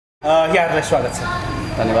यहाँहरूलाई स्वागत छ।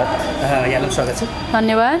 धन्यवाद। यहाँलाई स्वागत छ।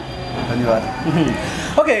 धन्यवाद। धन्यवाद।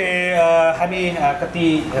 ओके, हामी कति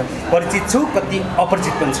परिचित छौँ, कति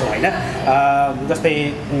अपरिचित पनि छौँ होइन। जस्तै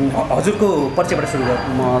हजुरको परिचयबाट सुरु गरौँ।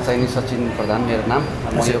 म चाहिँ सचिन प्रधान मेरो नाम।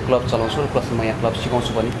 म यो क्लब चलाउँछु प्लस म यहाँ क्लब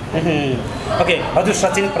सिकाउँछु पनि। ओके, हजुर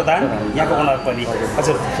सचिन प्रधान यहाँको ओनर पनि।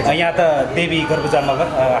 हजुर यहाँ त देवी मगर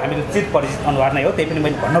हामीले चित परिचित अनुहार नै हो, त्यही पनि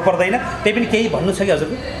मैले भन्नु पर्दैन। त्यही पनि केही भन्नु छ कि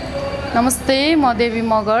हजुरको? नमस्ते, म देवी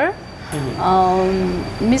Magar,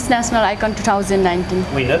 miss national icon 2019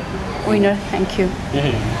 winner. Thank you.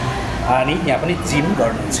 अनि यहाँ पनि जिम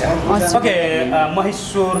गर्नुहुन्छ। ओके,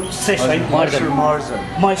 महेश्वर श्रेष्ठ है?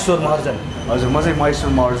 महेश्वर महर्जन। हजुर, म चाहिँ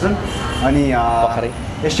महेश्वर महर्जन। अनि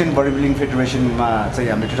एसियन बडी बिल्डिङ फेडरेसनमा चाहिँ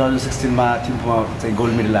हामीले 2016मा थिम्पूमा चाहिँ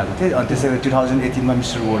गोल्ड मेडल आएको थियो। अनि त्यसै गरी 2018मा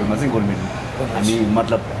मिस्टर वर्ल्डमा चाहिँ गोल्ड मेडल हामी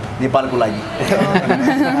मतलब नेपालको लागि।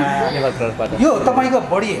 यो तपाईँको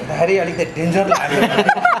बडी हेर्दाखेरि अलिकति डेन्जर लाग्यो।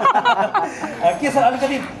 के छ,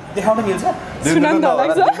 अलिकति देखाउन मिल्छ?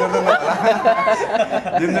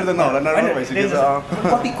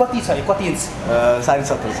 कति छ, कति इन्च?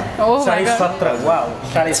 17.5 छ। 17.5। वाउ,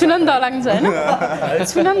 छुनन डर लाग्छ हैन?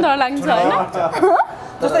 छुनन डर लाग्छ हैन?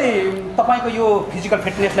 जस्तै तपाईँको यो फिजिकल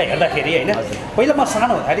फिटनेसलाई हेर्दाखेरि होइन, पहिला म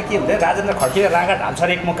सानो हुँदाखेरि के हुन्थ्यो, राजेन्द्र खड्कीले राँगा ढाल्छ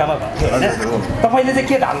एक मौकामा भन्थ्यो होइन। तपाईँले चाहिँ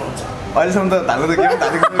के ढाल्नुहुन्छ? अहिलेसम्म त ढाल्नु त के पनि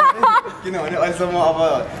ढालेको छैन, किनभने अहिलेसम्म अब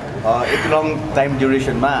यति लङ टाइम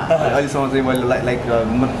ड्युरेसनमा अहिलेसम्म चाहिँ मैले लाइक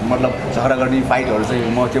मतलब झगडा गर्ने फाइटहरू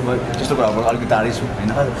चाहिँ म त्यस्तो कुराहरू अलिकति टाढै छु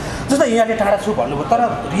होइन। जस्तै यहाँले टाढा छु भन्नुभयो, तर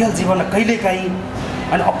रियल जीवनमा कहिलेकाहीँ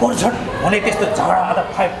अनि अपरझट हुने त्यस्तो झगडा अथवा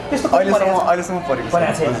फाइट त्यस्तो अहिलेसम्म परेको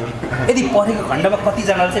छैन। यदि परेको खण्डमा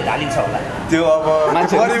कतिजनाले चाहिँ ढालिन्छ होला? त्यो अब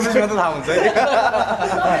परेपछि मात्र थाहा हुन्छ,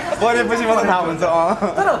 परेपछि मात्र थाहा हुन्छ।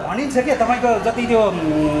 तर भनिन्छ कि तपाईँको जति त्यो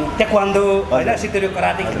टेक्वान्डो होइन, सितेरो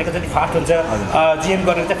कराटे खेलेको जति फास्ट हुन्छ, जिएम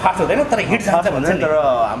गरेको चाहिँ फास्ट हुँदैन, तर हिट जान्छ भन्छ नि। तर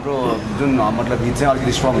हाम्रो जुन मतलब हिट चाहिँ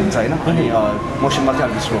अलिकति स्ट्रङ हुन्छ होइन, अनि मोसनमा चाहिँ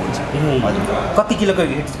अलिकति स्लो हुन्छ। हजुर, कति किलोको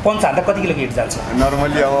हिट पञ्च हाल्दा कति किलोको हिट जान्छ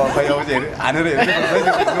नर्मली? अब खै अब चाहिँ हानेर हेर्नु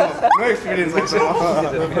नो एक्सपिरियन्स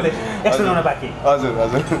यस्तो हुन बाँकी। हजुर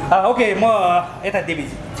हजुर। ओके, म यता देवी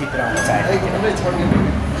जित आउन चाहेँ।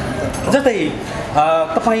 जस्तै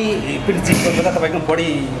तपाईँ पनि जित गर्दा तपाईँको बडी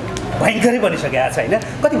भयङ्करै बनिसकेको छ होइन?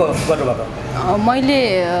 कति गर्नुभएको? मैले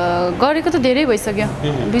गरेको त धेरै भइसक्यो,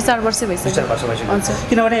 2-4 वर्ष भइसक्यो।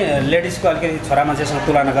 किनभने लेडिजको अलिकति छोरा मान्छेसँग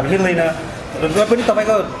तुलना गर्न मिल्दैन, र पनि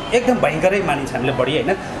तपाईँको एकदम भयङ्करै मानिन्छ हामीले बडी होइन।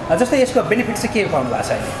 जस्तै यसको बेनिफिट चाहिँ के पाउनु भएको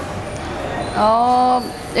छ अहिले?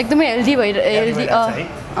 एकदमै हेल्दी हेल्दी।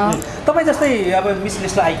 तपाईँ जस्तै अब मिस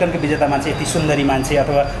नेसनल आइकनको विजेता मान्छे, यति सुन्दरी मान्छे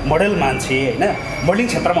अथवा मोडल मान्छे होइन, मोडलिङ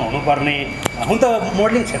क्षेत्रमा हुनुपर्ने, हुन त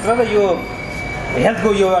मोडलिङ क्षेत्र र यो हेल्थको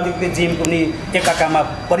यो अलिकति जिमको पनि एकाकामा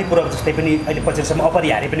परिपूरक जस्तै पनि अहिले पछिसम्म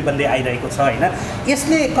अपरिहार्य पनि बन्दै आइरहेको छ होइन।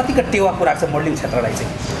 यसले कतिको टेवा पुऱ्याएको छ मोडलिङ क्षेत्रलाई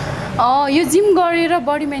चाहिँ? यो जिम गरेर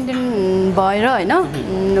बडी मेन्टेन भएर होइन,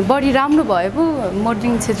 बडी राम्रो भए पो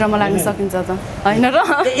मोडलिङ क्षेत्रमा लाग्न सकिन्छ त होइन र?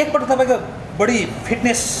 एकपल्ट तपाईँको बडी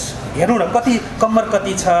फिटनेस हेर्नु न, कति कम्मर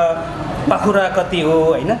कति छ, पाखुरा कति हो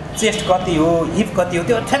होइन, चेस्ट कति हो, हिप कति हो,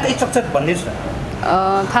 त्यो ठ्याक्कै स्ट्रक्चर भनिदिनुहोस् न।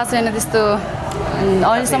 थाहा छैन, त्यस्तो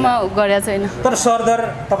अहिलेसम्म गरेको छैन। तर सरदर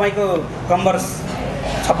तपाईँको कम्मर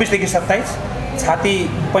 26 देखि 27, छाती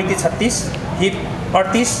 35-36, हिप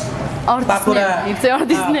 38, पाखुरा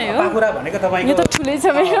पाखुरा भनेको तपाईँको ठुलै छ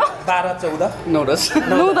मेरो, 12-14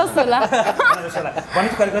 9-10 होला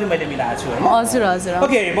भनेको करिब मैले मिलाएको छु होइन। हजुर हजुर।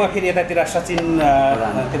 ओके, म फेरि यतातिर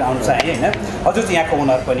सचिनतिर आउनु चाहेँ होइन। हजुर चाहिँ यहाँको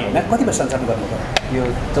ओनर पनि होइन, कति वर्ष सञ्चालन गर्नुभयो? यो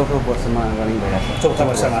 4औं वर्षमा रनिङ भइरहेको छ। 4औं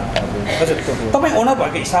वर्षमा। हजुर, तपाईँ ओनर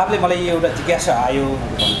भएको हिसाबले मलाई एउटा जिज्ञासा आयो,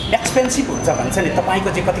 एक्सपेन्सिभ हुन्छ भन्छ नि, तपाईँको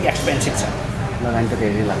चाहिँ कति एक्सपेन्सिभ छ? लगानी त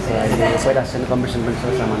धेरै लाग्छ। अहिले पहिला सानो कम्पिटिसन पनि छ,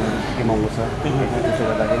 सामान के महँगो छ, त्यसले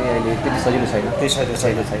गर्दाखेरि अहिले त्यति सजिलो छैन।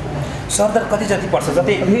 सजिलो छैन। सरदर कति जति पर्छ?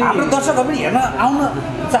 जति हाम्रो दर्शकहरू पनि हेर्न आउन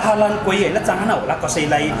चाहलान्, कोही होइन चाहना होला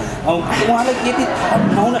कसैलाई, उहाँलाई यति थाहा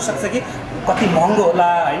नहुन सक्छ कि कति महँगो होला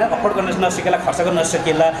होइन, अफोर्ड गर्न नसकेला, खर्च गर्न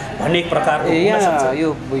नसकेला भन्ने एक प्रकारको यहाँ यो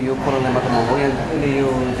कोरोनामा मात्र महँगो। अहिले यो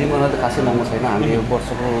जिम गर्न त खासै महँगो छैन। हामीले यो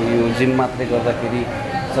वर्षको यो जिम मात्रै गर्दाखेरि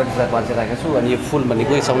 35,500 राखेको छु। अनि यो फुल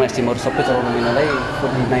भनेको समय स्टिमहरू सबै चलाउनु महिनालाई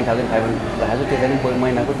 49,500 राखेको छु। त्यो चाहिँ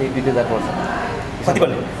महिनाको त्यही 2-3 हज़ार पर्छ। कति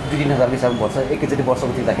भन्नु? 2-3 हज़ारको हिसाब पर्छ एकैचोटि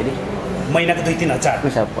वर्षको तिर्दाखेरि। महिनाको 2-3 हज़ार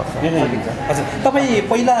हिसाब पर्छ। हजुर, तपाईँ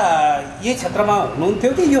पहिला यही क्षेत्रमा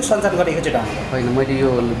हुनुहुन्थ्यो कि यो सञ्चालन गरेको एकैचोटि आउनु? होइन, मैले यो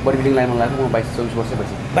बडी बिल्डिङ लाइनमा लागेको म 22-24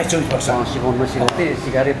 वर्षपछि। 22-24 वर्ष सिकाउनु सिकाउँथेँ,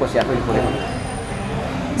 सिकाएरै पछि आफैले खोलेँ।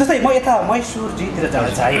 जस्तै म यता महेश्वरजीतिर जान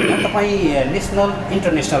चाहेँ होइन तपाईँ नेसनल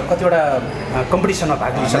इन्टरनेसनल कतिवटा कम्पिटिसनमा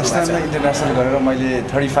भाग लिइसक्नु भएको नेसनल इन्टरनेसनल गरेर मैले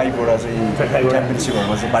 35 वटा चाहिँ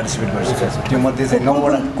च्याम्पियनसिपहरूमा चाहिँ पार्टिसिपेट गरिसकेको छु त्यो मध्ये चाहिँ 9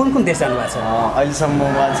 वटा कुन देश जानुभएको छ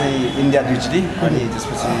अहिलेसम्ममा चाहिँ इन्डिया 2 चोटि अनि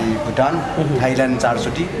त्यसपछि भुटान थाइल्यान्ड 4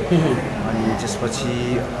 चोटि अनि त्यसपछि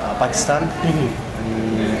पाकिस्तान अनि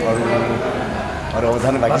अरू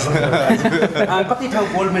जानु बाँकी छ कति ठाउँ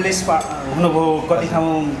गोल्ड मेडलिस्ट हुनुभयो कति ठाउँ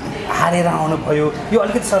हारेर आउनुभयो यो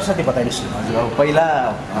अलिकति सरस्वती बताइदिनुहोस् न हजुर अब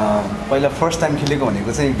पहिला फर्स्ट टाइम खेलेको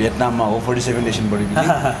भनेको चाहिँ भियतनाममा हो 47 नेसन बडी बिल्डिङ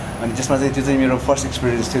अनि त्यसमा चाहिँ त्यो चाहिँ मेरो फर्स्ट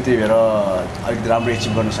एक्सपिरियन्स थियो त्यही भएर अलिकति राम्रो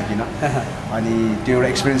एचिभ गर्न सकिनँ अनि त्यो एउटा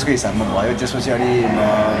एक्सपिरियन्सकै हिसाबमा भयो त्यसपछि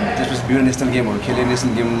विभिन्न नेसनल गेमहरू खेलेँ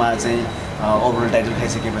नेसनल गेममा चाहिँ ओभरअल टाइटल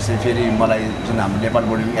खाइसकेपछि फेरि मलाई जुन हाम्रो नेपाल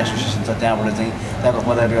बडी बिल्डिङ एसोसिएसन छ त्यहाँबाट चाहिँ त्यहाँको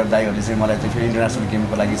पदाधिकारी दाइहरूले चाहिँ मलाई चाहिँ फेरि इन्टरनेसनल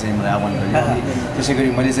गेमको लागि चाहिँ मलाई आह्वान गर्यो अनि त्यसै गरी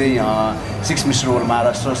मैले चाहिँ 6 mister world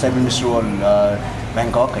Maharashtra 7 mister world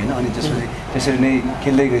Bangkok होइन अनि त्यसपछि त्यसरी नै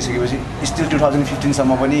खेल्दै गइसकेपछि स्टिल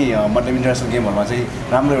 2015सम्म पनि मतलब इन्टरनेसनल गेमहरूमा चाहिँ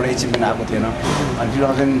राम्रो एउटा एचिभमेन्ट आएको थिएन अनि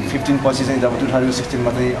 2015 पछि चाहिँ जब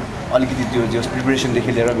 2016मा चाहिँ अलिकति त्यो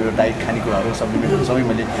प्रिपरेसनदेखि लिएर मेरो डाइट खानेकुराहरू सप्लिमेन्टहरू सबै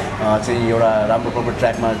मैले चाहिँ एउटा राम्रो प्रपर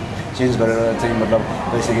ट्र्याकमा चेन्ज गरेर चाहिँ मतलब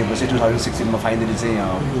गइसकेपछि 2016मा फाइनली चाहिँ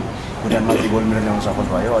भुटानमा चाहिँ गोल्ड मेडल ल्याउन सफल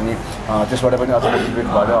भयो अनि त्यसबाट पनि अझ मोटिभेट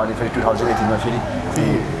भयो अनि फेरि 2018मा फेरि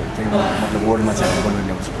चाहिँ मतलब वर्ल्डमा चाहिँ गोल्ड मेडल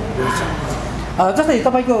ल्याउन सफल जस्तै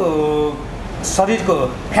तपाईँको शरीरको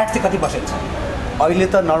फ्याट चाहिँ कति पर्सेन्ट छ अहिले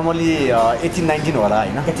त नर्मली 18-19 होला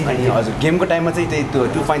होइन हजुर गेमको टाइममा चाहिँ त्यही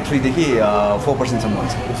 2.3 देखि 4%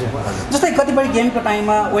 हुन्छ जस्तै कतिपय गेमको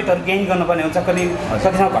टाइममा वेटहरू गेन गर्नुपर्ने हुन्छ कति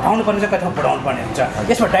ठाउँ घटाउनु पर्ने हुन्छ कति ठाउँ बढाउनु पर्ने हुन्छ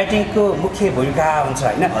यसमा डाइटिङको मुख्य भूमिका हुन्छ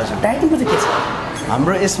होइन डाइटिङको चाहिँ के छ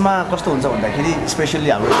हाम्रो यसमा कस्तो हुन्छ भन्दाखेरि स्पेसल्ली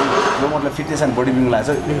हाम्रो जो मतलब फिटनेस एन्ड बडी बिल्डिङलाई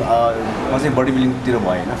चाहिँ म चाहिँ बडी बिल्डिङतिर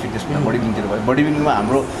भयो होइन फिटनेस बडी बिल्डिङतिर भयो बडी बिल्डिङमा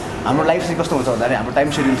हाम्रो लाइफ चाहिँ कस्तो हुन्छ भन्दाखेरि हाम्रो टाइम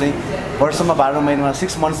सेड्युल चाहिँ वर्षमा 12 महिनामा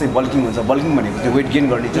 6 मन्थ्स चाहिँ बल्किङ हुन्छ बल्किङ भनेको चाहिँ वेट गेन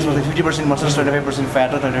गर्ने त्यसमा चाहिँ 50% मसल 25% फ्याट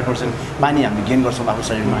र 25% पानी हामीले गेन गर्छौँ आफ्नो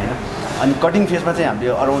शरीरमा होइन अनि कटिङ फेजमा चाहिँ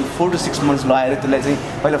हामीले अराउन्ड 4 to 6 मन्थ्स लगाएर त्यसलाई चाहिँ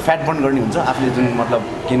पहिला फ्याट बर्न गर्ने हुन्छ आफूले जुन मतलब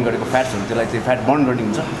गेन गरेको फ्याट्सहरू त्यसलाई चाहिँ फ्याट बर्न गर्ने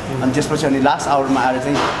हुन्छ अनि त्यसपछि अनि लास्ट आवरमा आएर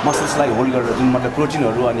चाहिँ मसल्सलाई होल्ड गरेर जुन मतलब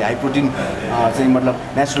प्रोटिनहरू अनि हाई प्रोटिन चाहिँ मतलब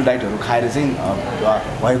नेचुरल डाइटहरू खाएर चाहिँ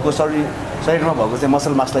भएको शरीरमा भएको चाहिँ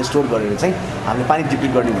मसल मासलाई स्टोर गरेर चाहिँ हामीले पानी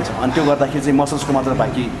डिप्लिट गर्ने हुन्छ अनि त्यो गर्दाखेरि चाहिँ मसल्सको मात्र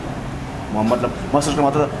बाँकी मतलब मसल्सको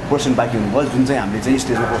मात्र पोर्सन बाँकी हुनुभयो जुन चाहिँ हामीले चाहिँ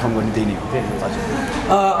स्टेजमा पर्फर्म गर्ने त्यही नै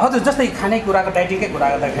हो हजुर जस्तै खानेकुराको डाइटिङकै कुरा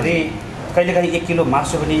गर्दाखेरि कहिलेकाहीँ 1 किलो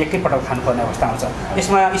मासु पनि एकैपटक खानुपर्ने अवस्था आउँछ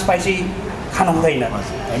यसमा स्पाइसी खानु हुँदैन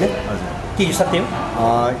होइन के यो सत्य हो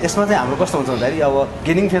यसमा चाहिँ हाम्रो कस्तो हुन्छ भन्दाखेरि अब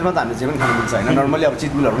गेनिङ फेजमा त हामीले जे पनि खानु मिल्छ होइन नर्मली अब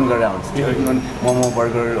चिटमिलहरू पनि गरेर हुन्छ इभन मोमो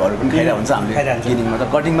बर्गरहरू पनि खाइरहेको हुन्छ हामीले गेनिङमा त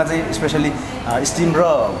कटिङमा चाहिँ स्पेसली स्टिम र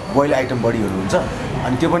बोइल आइटम बढीहरू हुन्छ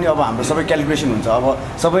अनि त्यो पनि अब हाम्रो सबै क्यालकुलेसन हुन्छ अब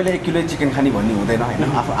सबैले 1 किलो चिकन खाने भन्ने हुँदैन होइन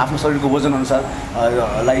आफ्नो शरीरको वजनअनुसार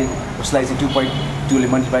उसलाई चाहिँ 2.2 ले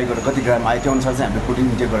मल्टिप्लाई गरेर कति ग्राम आयो त्यो अनुसार चाहिँ हामीले प्रोटिन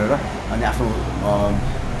इन्टेक गरेर अनि आफ्नो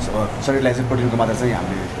शरीरलाई चाहिँ प्रोटिनको मात्रा चाहिँ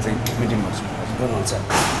हामीले चाहिँ मेन्टेन गर्नुहुन्छ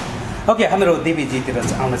ओके हाम्रो देवीजीतिर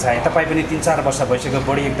आउन चाहे तपाईँ पनि 3-4 वर्ष भइसक्यो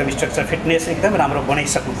बडी एकदम स्ट्रक्चर फिटनेस एकदम राम्रो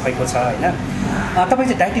बनाइसक्नु भएको छ होइन तपाईँ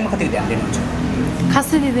चाहिँ डाइटिङमा कति ध्यान दिनुहुन्छ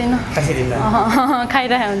खासै दिँदैन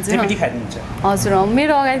खाइरहेको हुन्छ खाइदिनुहुन्छ हजुर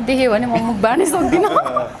मेरो अगाडि देख्यो भने म मुख बाँड्नै सक्दिनँ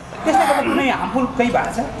त्यसले गर्दा कुनै हार्मफुल केही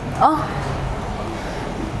भएको छ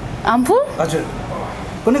हार्मफुल हजुर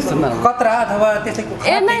कुनै खतरा अथवा त्यसै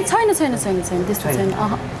ए नै छैन त्यस्तो छैन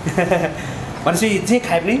भनेपछि जे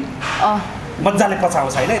खाए पनि मजाले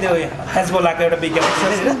पचाउँछ होइन त्यो हेजबोलाको एउटा विज्ञान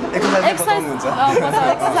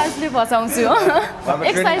एक्सर्साइजले पचाउँछु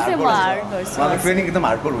एक्सर्साइज चाहिँ म हार्ड गर्छु ट्रेनिङ एकदम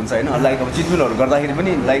हार्डकोर हुन्छ होइन लाइक अब चिटमिलहरू गर्दाखेरि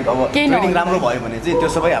पनि लाइक अब ट्रेनिङ राम्रो भयो भने चाहिँ त्यो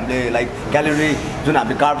सबै हामीले लाइक क्यालोरी जुन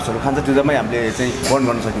हामीले कार्ब्सहरू खान्छ त्यो जम्मै हामीले चाहिँ बर्न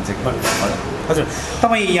गर्न सकिन्छ हजुर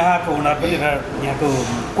तपाईँ यहाँको ओनर पनि र यहाँको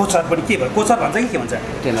कोचर पनि के भयो कोचर भन्छ कि के भन्छ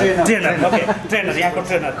ट्रेनर ओके ट्रेनर यहाँको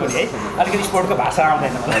ट्रेनर पनि है अलिकति स्पोर्टको भाषा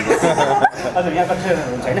आउँदैन हजुर यहाँको ट्रेनर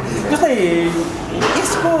हुन्छ होइन जस्तै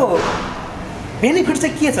यसको बेनिफिट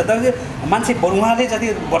चाहिँ के छ त मान्छे बरु उहाँले जति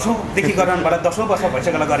वर्षौँदेखि गराउनुबाट 10औँ वर्ष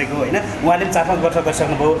भइसकेर गरेको होइन उहाँले पनि 4-5 वर्ष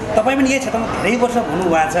गरिसक्नुभयो तपाईँ पनि यही क्षेत्रमा धेरै वर्ष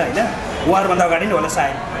हुनुभएको छ होइन उहाँहरूभन्दा अगाडि नै होला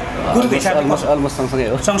सायद गुरुको हिसाबले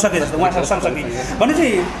सँगसँगै जस्तो उहाँसँग सँगसँगै भने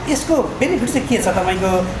चाहिँ यसको बेनिफिट चाहिँ के छ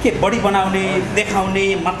तपाईँको के बडी बनाउने देखाउने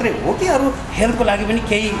मात्रै हो कि अरू हेल्थको लागि पनि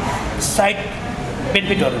केही साइड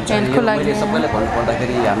बेनिफिटहरू हुन्छ मैले सबैलाई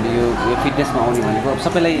भन्नुपर्दाखेरि हामीले यो फिटनेसमा आउने भनेको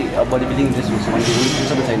सबैलाई बडी बिल्डिङ इन्ट्रेस्ट हुन्छ भने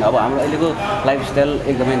सबै छैन अब हाम्रो अहिलेको लाइफस्टाइल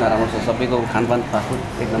एकदमै नराम्रो छ सबैको खानपान फास्टफुड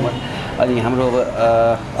 1 नम्बर अनि हाम्रो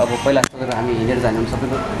अब पहिला सोचेर हामी हिँडेर जाने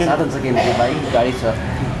सबैको साधन छ किनकि बाइक गाडी छ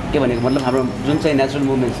के भनेको मतलब हाम्रो जुन चाहिँ नेचुरल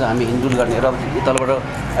मुभमेन्ट छ हामी हिन्डुल गर्ने र तलबाट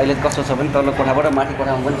अहिले कस्तो छ भने तल्लो कोठाबाट माथि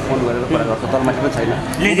कोठामा पनि फोन गरेर कुरा गर्छ तलमाथि पनि छैन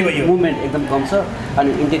मुभमेन्ट एकदम कम छ अनि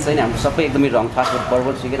इन्टेक चाहिँ हाम्रो सबै एकदमै रङ फास्ट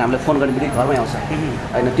बर्बर चिकन हामीलाई फोन गर्ने बित्तिकै घरमै आउँछ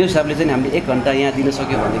होइन त्यो हिसाबले चाहिँ हामीले 1 घन्टा यहाँ दिन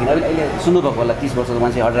सक्यो भनेदेखि अहिले सुन्नुभएको होला 30 वर्षको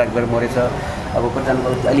मान्छे हार्ट एट्याक भएर मरेछ अब कतिजना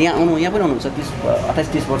अहिले यहाँ पनि हुनुहुन्छ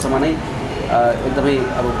 28-30 वर्षमा नै एकदमै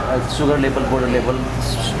अब sugar level border level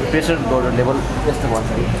pressure border level यस्तो भन्छ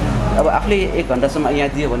नि अब आफूले 1 घन्टासम्म यहाँ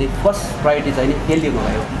दियो भने फर्स्ट प्रायोरिटी चाहिँ हेल्दी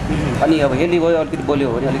भयो अनि अब हेल्दी भयो अलिकति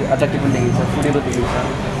बोल्यो भने अलिक अट्र्याक्टिभ पनि देखिन्छ फुडेबल देखिन्छ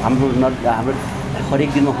हाम्रो हरेक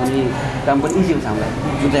दिनमा हुने काम पनि इजी हुन्छ हामीलाई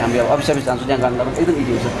जुन चाहिँ हामी अब अफिस जान्छौँ त्यहाँ गर्दा पनि एकदम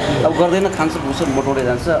इजी हुन्छ अब गर्दैन खान्छ भुसो मोटाउँदै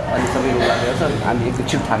जान्छ अनि सबै रोग लागेको छ हामी एकदम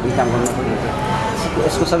छिटो थाक्ने काम गर्न पनि हुन्छ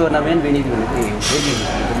यसको सबैभन्दा मेन बेनिफिट भनेको त्यही हो हेल्दी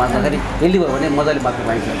हुन्छ मात्दाखेरि हेल्दी भयो भने मजाले बाँच्नु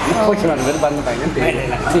पाइन्छ पैसा मात्र पनि बाँच्नु पाइन्छ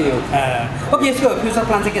त्यही हो ओके यसको फ्युचर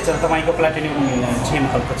प्लान चाहिँ के छ तपाईँको प्लाटिनियम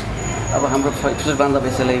जिम हलको चाहिँ अब हाम्रो फ्युचर प्लान त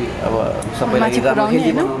यसैलाई अब सबैलाई राम्रो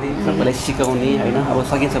हेल्दी बनाउने सबैलाई सिकाउने होइन अब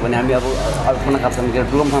सकिन्छ भने हामी अब कुना काप्चामा गएर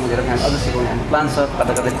डुरममा गएर हामी अझ सिकाउने हाम्रो प्लान छ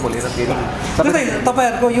कता कतै खोलेर फेरि जस्तै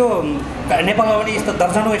तपाईँहरूको यो नेपालमा पनि यस्तो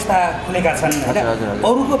दर्जनौँ यस्ता खुलेका छन् होइन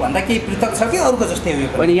अरूको भन्दा केही पृथक छ कि अरूको जस्तै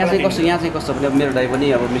हो अनि यहाँ चाहिँ कस्तो भने अब मेरो दाइ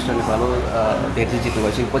पनि अब मिस्टर नेपाल हो धेरै जित्नु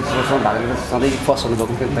भइसक्यो 25 वर्षमा भाग लिएर सधैँ फर्स्ट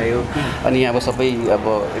हुनुभएको पनि दाइ हो अनि यहाँ अब सबै अब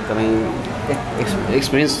एकदमै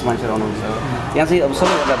एक्सपिरियन्स मान्छेहरू आउनुहुन्छ यहाँ चाहिँ अब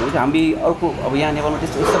सबैभन्दा भनेको हामी अर्को अब यहाँ नेपालमा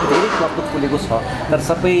त्यस्तो यस्तो धेरै क्लबको खुलेको छ तर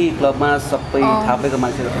सबै क्लबमा सबै थापेको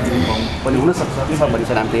मान्छेहरू पनि हुनसक्छ सब भन्ने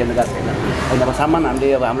चाहिँ हामीले हेर्न गएको छैन होइन अब सामान हामीले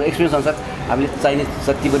अब हाम्रो एक्सपिरियन्स अनुसार हामीले चाहिने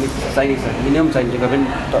जति पनि चाहिने छ मिनिमम चाहिने पनि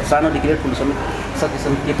सानोदेखि लिएर ठुलोसम्म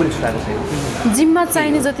सकेसम्म केही पनि छुटाएको छैन जिममा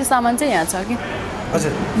चाहिने जति सामान चाहिँ यहाँ छ कि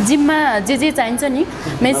हजुर जिममा जे चाहिन्छ नि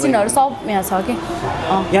मेसिनहरू सब यहाँ छ कि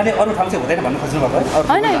यहाँले अरू ठाउँ चाहिँ हुँदैन भन्नु खोज्नु भएको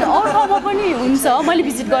होइन अरू ठाउँमा पनि हुन्छ मैले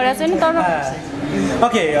भिजिट गरेको छैन तर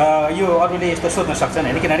ओके यो अरूले यस्तो सोध्न सक्छन्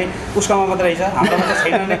होइन किनभने उसकोमा मात्रै रहेछ हाम्रोमा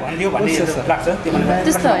चाहिँ छैन नै भनिदियो भन्ने लाग्छ त्यो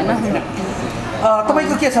त्यस्तो होइन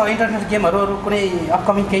तपाईँको के छ इन्टरनेसनल गेमहरू अरू कुनै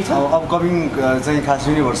अपकमिङ केही छ अपकमिङ चाहिँ खास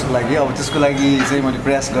युनिभर्सको लागि अब त्यसको लागि चाहिँ मैले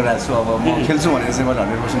प्रयास गरिरहेको छु अब म खेल्छु भनेर चाहिँ मैले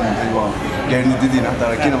 100% चाहिँ म ग्यारेन्टी दिँदिनँ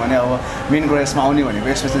तर किनभने अब मेन प्रयासमा आउने भनेको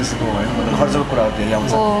एक्सपेक्टेसनको भयो मतलब खर्चको कुराहरू धेरै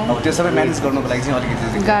आउँछ अब त्यो सबै म्यानेज गर्नुको लागि चाहिँ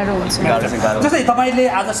अलिकति गाह्रो हुन्छ जस्तै तपाईँले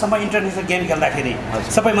आजसम्म इन्टरनेसनल गेम खेल्दाखेरि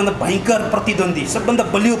सबैभन्दा भयङ्कर प्रतिद्वन्दी सबभन्दा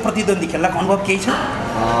बलियो प्रतिद्वन्दी खेल्दाको अनुभव केही छ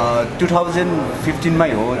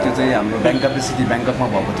 2015मै हो त्यो चाहिँ हाम्रो ब्याङ्कक सिटी ब्याङ्ककमा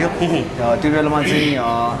भएको थियो त्यो बेलामा चाहिँ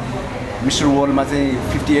मिस्टर वर्ल्डमा चाहिँ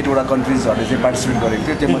 58वटा कन्ट्रिजहरूले चाहिँ पार्टिसिपेट गरेको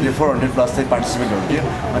थियो त्योमध्ये 400 प्लस चाहिँ पार्टिसिपेटहरू थियो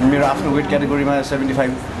अनि मेरो आफ्नो वेट क्याटेगोरीमा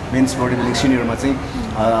 75 मेन्स बडी बिल्डिङ सिनियरमा चाहिँ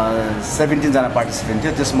 17 जना पार्टिसिपेन्ट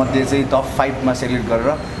थियो त्यसमध्ये चाहिँ टप 5मा सेलेक्ट गरेर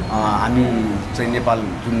हामी चाहिँ नेपाल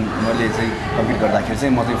जुन मैले चाहिँ कम्पिट गर्दाखेरि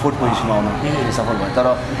चाहिँ म चाहिँ 4th पोजिसनमा आउन सफल भएँ तर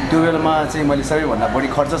त्यो बेलामा चाहिँ मैले सबैभन्दा बढी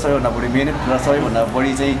खर्च सबैभन्दा बढी मिहिनेत र सबैभन्दा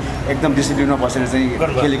बढी चाहिँ एकदम डिसिप्लिनमा बसेर चाहिँ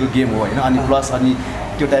खेलेको गेम हो होइन अनि प्लस अनि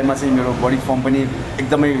त्यो टाइममा चाहिँ मेरो बडी फर्म पनि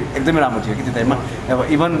एकदमै राम्रो थियो कि त्यो टाइममा अब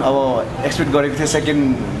इभन अब एक्सपेक्ट गरेको थियो सेकेन्ड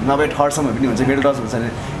नभए थर्डसम्म पनि हुन्छ मेडल टच हुन्छ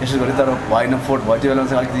एक्सपेक्ट गरेँ तर भएन 4th भयो त्यो बेलामा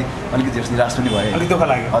चाहिँ अलिकति निराश पनि भयो अलिक दुःख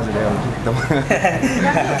लाग्यो हजुर एकदम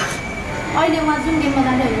अहिले उहाँ जुन गेममा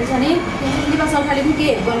जाँदै हुनुहुन्छ नि नेपाल सरकारले पनि के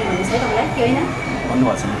हेल्प गर्ने भन्ने छ तपाईँलाई के होइन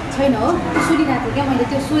भन्नुभएको छैन हो त्यो सुनिरहेको थियो क्या मैले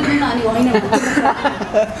त्यो सोध्नु न अनि होइन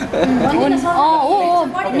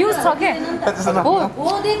न्युज छ क्या हो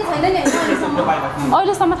दिएको छैन नि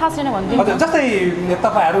अहिलेसम्म थाहा छैन भन्दै जस्तै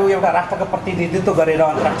तपाईँहरू एउटा राष्ट्रको प्रतिनिधित्व गरेर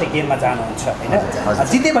अन्तर्राष्ट्रिय गेममा जानुहुन्छ होइन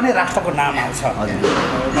जित्यो भने राष्ट्रको नाम आउँछ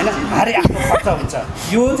होइन हारे आफ्नो खर्च हुन्छ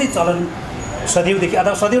यो चाहिँ चलन सदैवदेखि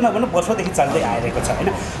अथवा सदैव नभन्नु वर्षौँदेखि चल्दै आइरहेको छ होइन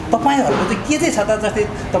तपाईँहरूको चाहिँ के चाहिँ छ त जस्तै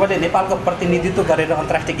तपाईँले नेपालको प्रतिनिधित्व गरेर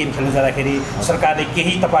अन्तर्राष्ट्रिय गेम खेल्नु जाँदाखेरि सरकारले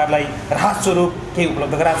केही तपाईँहरूलाई राहत स्वरूप केही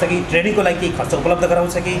उपलब्ध गराउँछ कि ट्रेनिङको लागि केही खर्च उपलब्ध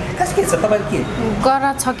गराउँछ कि खास के छ तपाईँहरू के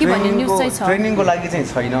गराउँछ कि भन्ने न्युज चाहिँ छ ट्रेनिङको लागि चाहिँ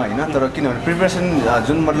छैन होइन तर किनभने प्रिपरेसन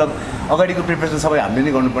जुन मतलब अगाडिको प्रिपरेसन सबै हामीले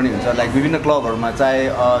नै गर्नुपर्ने हुन्छ लाइक विभिन्न क्लबहरूमा चाहे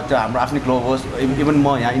त्यो हाम्रो आफ्नै क्लब होस् इभन म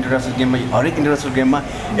यहाँ इन्टरनेसनल गेममा हरेक इन्टरनेसनल गेममा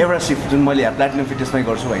एउटा सिफ्ट जुन मैले यहाँ प्लाटिनम फिटनेसमै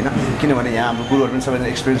गर्छु होइन किनभने यहाँ हाम्रो गुरुहरू पनि सबैजना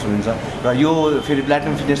एक्सपिरियन्स हुनुहुन्छ र यो फेरि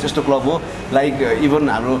प्लाटिनम फिटनेस यस्तो क्लब हो लाइक इभन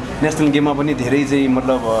हाम्रो नेसनल गेममा पनि धेरै चाहिँ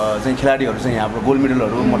मतलब चाहिँ खेलाडीहरू चाहिँ हाम्रो गोल्ड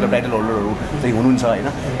मेडलहरू मतलब टाइटल होल्डरहरू चाहिँ हुनुहुन्छ होइन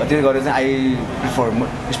त्यसले गर्दा चाहिँ आई प्रिफर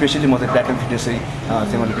स्पेसली म चाहिँ प्लाटिनम फिटनेस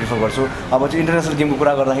चाहिँ मैले प्रिफर गर्छु अब चाहिँ इन्टरनेसनल गेमको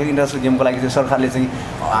कुरा गर्दाखेरि इन्टरनेसनल गेमको लागि चाहिँ सरकारले चाहिँ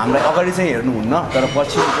हामीलाई अगाडि चाहिँ हेर्नुहुन्न तर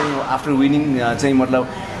पछि चाहिँ आफ्टर विनिङ चाहिँ मतलब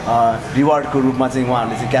रिवार्डको रूपमा चाहिँ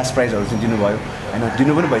उहाँहरूले चाहिँ क्यास प्राइजहरू चाहिँ दिनुभयो होइन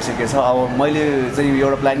दिनु पनि भइसकेको छ अब मैले चाहिँ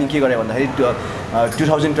एउटा प्लानिङ के गरेँ भन्दाखेरि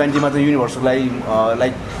 2020मा चाहिँ युनिभर्सको लागि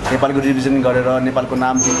लाइक नेपालको रिभिजन गरेर नेपालको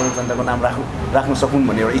नाम तिम्रो जनताको नाम राख्न सकुन्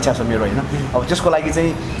भन्ने एउटा इच्छा छ मेरो होइन। अब त्यसको लागि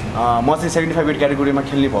चाहिँ म चाहिँ 75 वेट क्याटेगोरीमा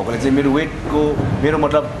खेल्ने भएकोले चाहिँ मेरो वेटको मेरो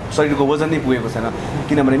मतलब शरीरको वजन नै पुगेको छैन,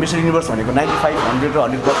 किनभने मिस्टर युनिभर्स भनेको 95, 100 र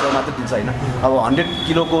 100% मात्र दिन्छ होइन। अब 100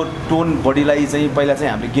 किलोको टोन बडीलाई चाहिँ पहिला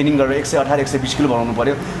चाहिँ हामीले गेनिङ गरेर 118, 120 किलो बनाउनु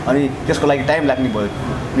पऱ्यो, अनि त्यसको लागि टाइम लाग्ने भयो,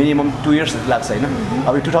 मिनिमम 2 इयर्स लाग्छ होइन।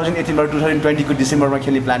 अब 2018बाट 2020को डिसेम्बरमा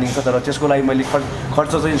खेल्ने प्लानिङ छ, तर त्यसको लागि मैले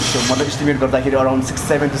खर्च चाहिँ मतलब इस्टिमेट गर्दाखेरि अराउन्ड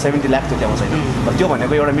 67 to 70 लाख चाहिँ ल्याउँछ होइन। त्यो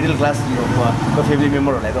भनेको एउटा मिडल क्लास फ्यामिली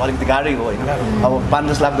मेम्बरहरूलाई त अलिकति गाह्रै हो होइन। अब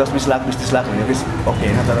 5-10 लाख, 10-20 लाख, 20-30 लाख भनेको ओके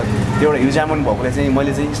होइन, तर त्यो एउटा ह्युज एमाउन्ट भएकोले चाहिँ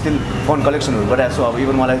मैले चाहिँ स्टिल फन्ड कलेक्सनहरू गरिरहेको छु। अब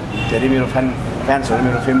इभन मलाई धेरै मेरो फ्यान्सहरू,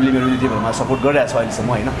 मेरो फ्यामिली, मेरो रिलेटिभहरूमा सपोर्ट गरिरहेको छ अहिलेसम्म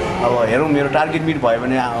होइन। अब हेरौँ मेरो टार्गेट मिट भयो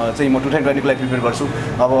भने चाहिँ म 2020को लागि प्रिपेयर गर्छु।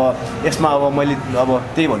 अब यसमा अब मैले अब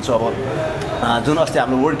त्यही भन्छु, अब जुन अस्ति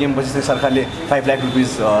हाम्रो वर्ल्ड गेमपछि चाहिँ सरकारले 5 लाख रुपिस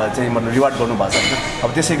चाहिँ मतलब रिवार्ड गर्नुभएको छ होइन। अब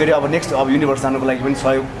त्यसै गरी अब नेक्स्ट अब युनिभर्स जानुको लागि पनि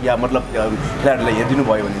सहयोग या मतलब खेलाडीहरूलाई हेरिदिनु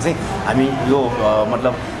भयो भने चाहिँ हामी यो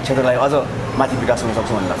मतलब क्षेत्रलाई अझ माथि विकास गर्न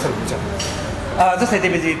सक्छौँ भन्ने लाग्छ। जस्तै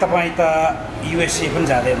देवीजी तपाईँ त युएसए पनि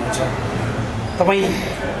जाँदै हुनुहुन्छ, तपाईँ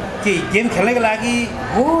के गेम खेल्नको लागि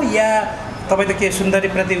हो या तपाईँ त के सुन्दरी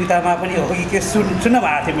प्रतियोगितामा पनि हो कि के सुन्न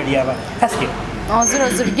भएको थियो मिडियामा खास के?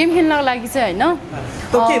 हजुर गेम खेल्नको लागि चाहिँ होइन,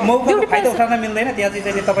 के मौकाको फाइदा उठाउन मिल्दैन? त्यहाँ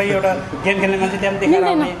चाहिँ तपाईँ एउटा गेम खेल्ने मान्छे त्यहाँ देखाएर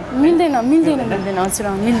आउने मिल्दैन हजुर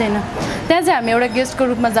मिल्दैन। त्यहाँ चाहिँ हामी एउटा गेस्टको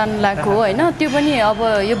रूपमा जानु लागेको हो होइन। त्यो पनि अब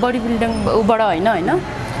यो बडी बिल्डिङ उबाट होइन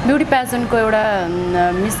ब्युटी प्याजनको एउटा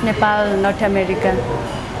मिस नेपाल नर्थ अमेरिका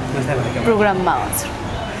प्रोग्राममा हजुर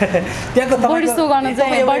त्यहाँको बडी सो गर्न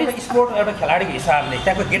चाहिँ बडी स्पोर्ट एउटा खेलाडीको हिसाबले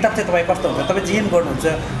त्यहाँको गेटअप चाहिँ तपाईँ कस्तो हुन्छ? तपाईँ जिम गर्नुहुन्छ,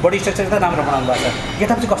 बडी स्ट्रक्चर त राम्रो बनाउनु भएको छ,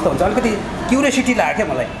 गेटअप चाहिँ कस्तो हुन्छ? अलिकति क्युरियोसिटी लाग्यो क्या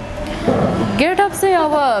मलाई। गेटअप चाहिँ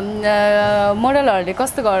अब मोडलहरूले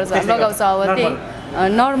कस्तो गर्छ लगाउँछ, अब त्यही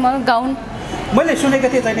नर्मल गाउन। मैले सुनेको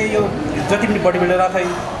थिएँ चाहिँ यो जति पनि बडी बिल्डर अथवा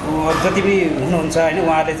जति पनि हुनुहुन्छ होइन,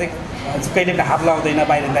 उहाँहरूले चाहिँ कहिले पनि हात लाउँदैन,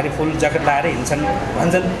 बाहिर हिँड्दाखेरि फुल ज्याकेट लगाएर हिँड्छन्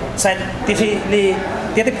भन्छन्, सायद त्यसैले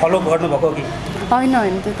त्यतै फलो गर्नुभएको कि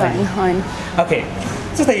होइन त्यो त होइन। ओके,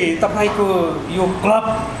 जस्तै तपाईँको यो क्लब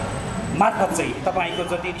मार्फत चाहिँ तपाईँको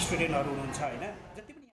जति स्टुडेन्टहरू हुनुहुन्छ होइन